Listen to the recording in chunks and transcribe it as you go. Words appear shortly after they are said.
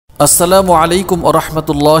আসসালামু আলাইকুম ওয়া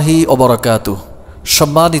রাহমাতুল্লাহি ওয়া বারাকাতুহু।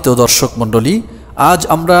 সম্মানিত দর্শক মণ্ডলী, আজ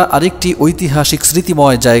আমরা আরেকটি ঐতিহাসিক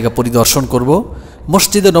স্মৃতিময় জায়গা পরিদর্শন করব।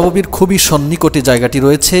 মসজিদে নববীর খুবই সন্নিকটে জায়গাটি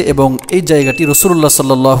রয়েছে এবং এই জায়গাটি রাসূলুল্লাহ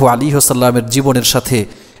সাল্লাল্লাহু আলাইহি ওয়াসাল্লামের জীবনের সাথে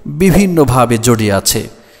বিভিন্নভাবে জড়িয়ে আছে।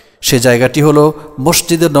 সে জায়গাটি হলো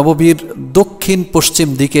মসজিদে নববীর দক্ষিণ পশ্চিম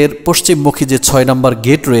দিকের পশ্চিমমুখী যে ৬ নম্বর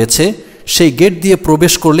গেট রয়েছে, সেই গেট দিয়ে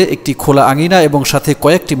প্রবেশ করলে একটি খোলা আঙিনা এবং সাথে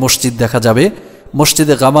কয়েকটি মসজিদ দেখা যাবে।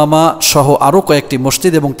 মসজিদে গামামা সহ আরও কয়েকটি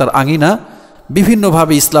মসজিদ এবং তার আঙিনা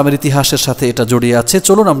বিভিন্নভাবে ইসলামের ইতিহাসের সাথে এটা জড়িয়ে আছে।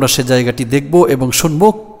 চলুন আমরা সে জায়গাটি দেখব এবং শুনব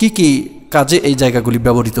কি কি কাজে এই জায়গাগুলি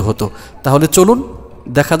ব্যবহৃত হতো। তাহলে চলুন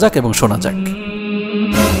দেখা যাক এবং শোনা যাক।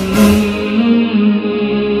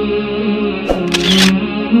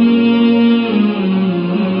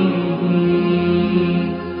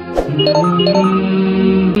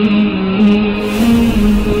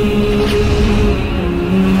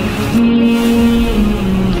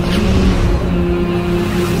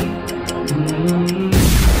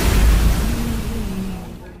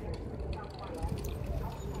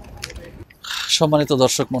 সম্মানিত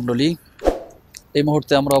দর্শক মণ্ডলী, এই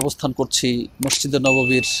মুহূর্তে আমরা অবস্থান করছি মসজিদে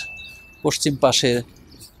নববীর পশ্চিম পাশে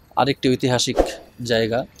আরেকটি ঐতিহাসিক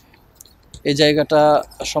জায়গা। এই জায়গাটা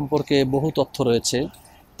সম্পর্কে বহু তথ্য রয়েছে।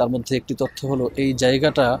 তার মধ্যে একটি তথ্য হলো এই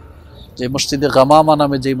জায়গাটা যে মসজিদে গামামা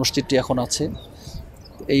নামে যেই মসজিদটি এখন আছে,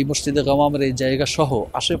 এই মসজিদে গামামের এই জায়গা সহ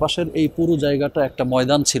আশেপাশের এই পুরো জায়গাটা একটা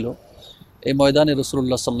ময়দান ছিল। এই ময়দানে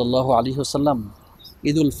রাসূলুল্লাহ সাল্লাল্লাহু আলাইহি ওয়াসাল্লাম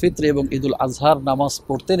ঈদুল ফিত্র এবং ঈদুল আজহার নামাজ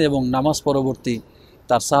পড়তেন এবং নামাজ পরবর্তী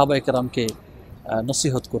তার সাহাবায়ে কেরামকে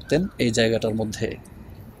নসিহত করতেন এই জায়গাটার মধ্যে।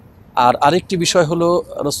 আর আরেকটি বিষয় হলো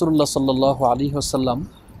রাসূলুল্লাহ সাল্লাল্লাহু আলাইহি ওয়াসাল্লাম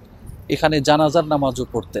এখানে জানাজার নামাজও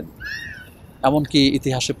পড়তেন। এমনকি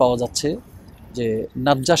ইতিহাসে পাওয়া যাচ্ছে যে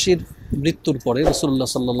নাজ্জাশীর মৃত্যুর পরে রাসূলুল্লাহ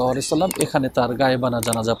সাল্লাল্লাহু আলাইহি ওয়াসাল্লাম এখানে তার গায়েবানা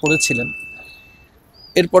জানাজা পড়েছিলেন।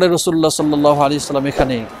 এরপরে রাসূলুল্লাহ সাল্লাল্লাহু আলাইহি ওয়াসাল্লাম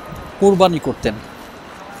এখানে কুরবানি করতেন।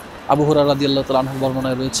 আবু হুরায়রা রাদিয়াল্লাহু তাআলা আনহু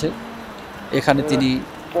বর্ণনায় রয়েছে এখানে তিনি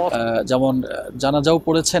যেমন জানাজাও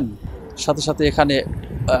পড়েছেন, সাথে সাথে এখানে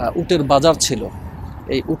উটের বাজার ছিল।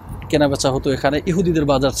 এই উট কেনাবেচা হতো এখানে, ইহুদিদের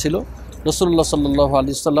বাজার ছিল। রাসূলুল্লাহ সাল্লাল্লাহু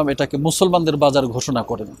আলাইহি ওয়াসাল্লাম এটাকে মুসলমানদের বাজার ঘোষণা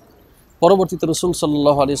করেন। পরবর্তীতে রাসূল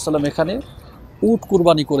সাল্লাল্লাহু আলাইহি ওয়াসাল্লাম এখানে উট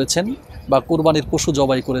কুরবানি করেছেন বা কুরবানির পশু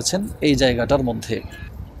জবাই করেছেন এই জায়গাটার মধ্যে।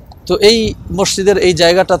 তো এই মসজিদের এই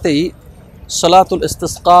জায়গাটাতেই সালাতুল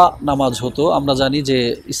ইস্তিসকা নামাজ হতো। আমরা জানি যে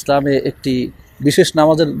ইসলামে একটি বিশেষ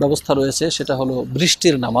নামাজের ব্যবস্থা রয়েছে, সেটা হলো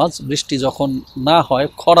বৃষ্টির নামাজ। বৃষ্টি যখন না হয়,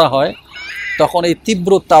 খরা হয়, তখন এই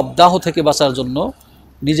তীব্র তাপদাহ থেকে বাঁচার জন্য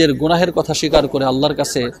নিজের গুনাহের কথা স্বীকার করে আল্লাহর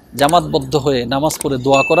কাছে জামাতবদ্ধ হয়ে নামাজ পড়ে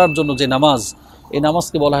দোয়া করার জন্য যে নামাজ, এই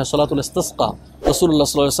নামাজকে বলা হয় সালাতুল ইস্তিসকা। রাসূলুল্লাহ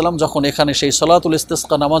সাল্লাল্লাহু আলাইহি ওয়াসাল্লাম যখন এখানে সেই সালাতুল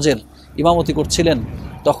ইস্তিসকা নামাজের ইমামতি করছিলেন,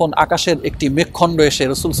 তখন আকাশের একটি মেঘখণ্ড এসে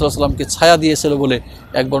রাসূল সাল্লাল্লাহু আলাইহি ওয়াসাল্লামকে ছায়া দিয়েছিল বলে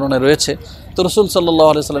এক বর্ণনায় রয়েছে। তো রাসূল সাল্লাল্লাহু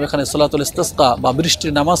আলাইহি ওয়াসাল্লাম এখানে সালাতুল ইস্তিসকা বা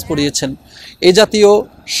বৃষ্টির নামাজ পড়িয়েছেন। এই জাতীয়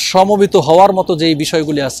সমবেত হওয়ার মতো যেই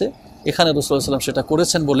বিষয়গুলি আছে, এখানে রাসূল সাল্লাল্লাহু আলাইহি ওয়াসাল্লাম সেটা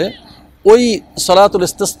করেছেন বলে ওই সালাতুল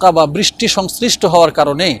ইস্তিসকা বা বৃষ্টি সংশ্লিষ্ট হওয়ার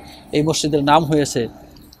কারণে এই মসজিদের নাম হয়েছে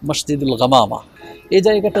মসজিদুল গামামা। এই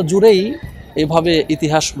জায়গাটা জুড়েই এভাবে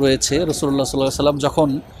ইতিহাস রয়েছে। রাসূলুল্লাহ সাল্লাল্লাহু আলাইহি ওয়াসাল্লাম যখন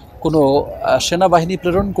কোনো সেনাবাহিনী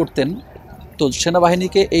প্রেরণ করতেন, তো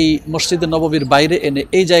সেনাবাহিনীকে এই মসজিদে নববীর বাইরে এনে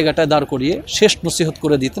এই জায়গাটায় দাঁড় করিয়ে শেষ নসিহত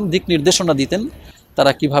করে দিতেন, দিক নির্দেশনা দিতেন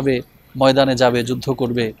তারা কিভাবে ময়দানে যাবে, যুদ্ধ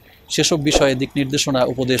করবে, সেসব বিষয়ে দিক নির্দেশনা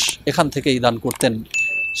উপদেশ এখান থেকেই দান করতেন।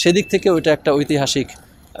 সেদিক থেকে ওইটা একটা ঐতিহাসিক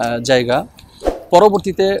জায়গা।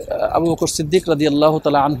 পরবর্তীতে আবু বকর সিদ্দিক রাদিয়াল্লাহু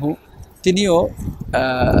তাআলা আনহু তিনিও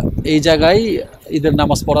এই জায়গায় ঈদের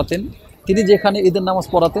নামাজ পড়াতেন। তিনি যেখানে ঈদের নামাজ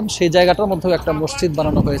পড়াতেন সেই জায়গাটার মধ্যেও একটা মসজিদ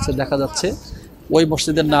বানানো হয়েছে দেখা যাচ্ছে। ওই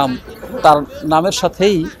মসজিদের নাম তার নামের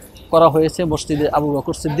সাথেই করা হয়েছে, মসজিদে আবু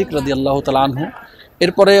বকর সিদ্দিক রাদিয়াল্লাহু তাআলা আনহু।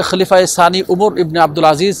 এরপরে খলিফায়ে সানি উমর ইবনে আব্দুল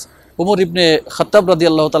আজিজ, উমর ইবনে খাত্তাব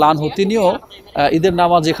রাদিয়াল্লাহু তাআলা আনহু, তিনিও ঈদের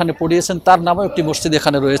নামাজ এখানে পড়িয়েছেন। তার নামেও একটি মসজিদ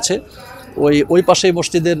এখানে রয়েছে। ওই পাশেই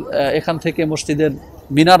মসজিদের এখান থেকে মসজিদের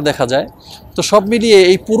মিনার দেখা যায়। তো সব মিলিয়ে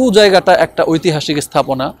এই পুরো জায়গাটা একটা ঐতিহাসিক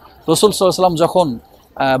স্থাপনা। রাসূল সাল্লাল্লাহু আলাইহি ওয়াসাল্লাম যখন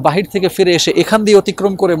বাহির থেকে ফিরে এসে এখান দিয়ে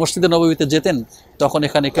অতিক্রম করে মসজিদে নববীতে যেতেন, তখন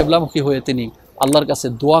এখানে কেবলামুখী হয়ে তিনি আল্লাহর কাছে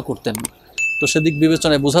দোয়া করতেন। তো সেদিক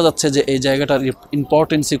বিবেচনায় বোঝা যাচ্ছে যে এই জায়গাটার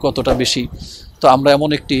ইম্পর্টেন্সই কতটা বেশি। তো আমরা এমন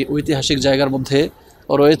একটি ঐতিহাসিক জায়গার মধ্যে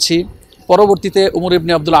রয়েছি। পরবর্তীতে উমর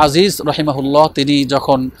ইবনে আব্দুল আজিজ রাহিমাহুল্লাহ তিনি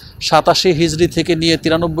যখন 87 হিজরি থেকে নিয়ে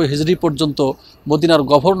 93 হিজরি পর্যন্ত মদিনার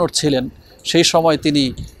গভর্নর ছিলেন, সেই সময় তিনি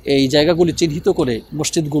এই জায়গাগুলি চিহ্নিত করে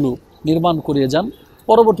মসজিদগুলো নির্মাণ করিয়ে যান।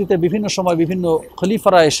 পরবর্তীতে বিভিন্ন সময় বিভিন্ন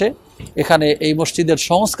খলিফারা এসে এখানে এই মসজিদের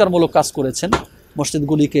সংস্কারমূলক কাজ করেছেন,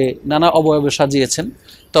 মসজিদগুলিকে নানা অবয়বে সাজিয়েছেন।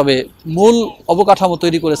 তবে মূল অবকাঠামো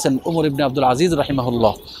তৈরি করেছেন উমর ইবনে আব্দুল আজিজ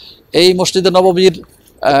রাহিমাহুল্লাহ। এই মসজিদে নববীর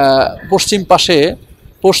পশ্চিম পাশে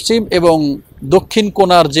পশ্চিম এবং দক্ষিণ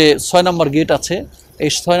কোণার যে 6 নম্বর গেট আছে, এই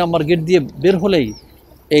 6 নম্বর গেট দিয়ে বের হলেই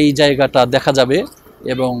এই জায়গাটা দেখা যাবে।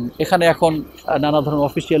 এবং এখানে এখন নানা ধরনের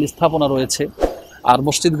অফিসিয়াল স্থাপনা রয়েছে, আর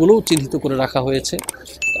মসজিদগুলোও চিহ্নিত করে রাখা হয়েছে।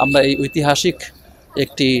 আমরা এই ঐতিহাসিক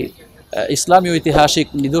একটি ইসলামী ঐতিহাসিক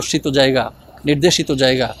নির্দেশিত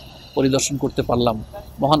জায়গা পরিদর্শন করতে পারলাম।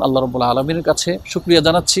 মহান আল্লাহ রাব্বুল আলামিনের কাছে শুকরিয়া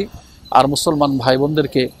জানাচ্ছি, আর মুসলমান ভাই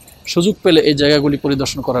বোনদেরকে সুযোগ পেলে এই জায়গাগুলি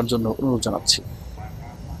পরিদর্শন করার জন্য অনুরোধ জানাচ্ছি।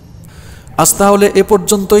 আজ তাহলে এ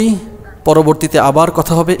পর্যন্তই, পরবর্তীতে আবার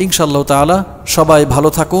কথা হবে ইনশাআল্লাহ তাআলা। সবাই ভালো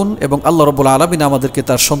থাকুন এবং আল্লাহ রাব্বুল আলামিন আমাদেরকে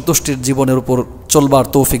তার সন্তুষ্টির জীবনের উপর চলবার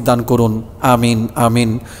তৌফিক দান করুন। আমিন আমিন।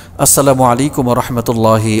 আসসালামু আলাইকুম ওয়া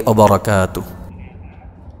রাহমাতুল্লাহি ওয়া বারাকাতুহু।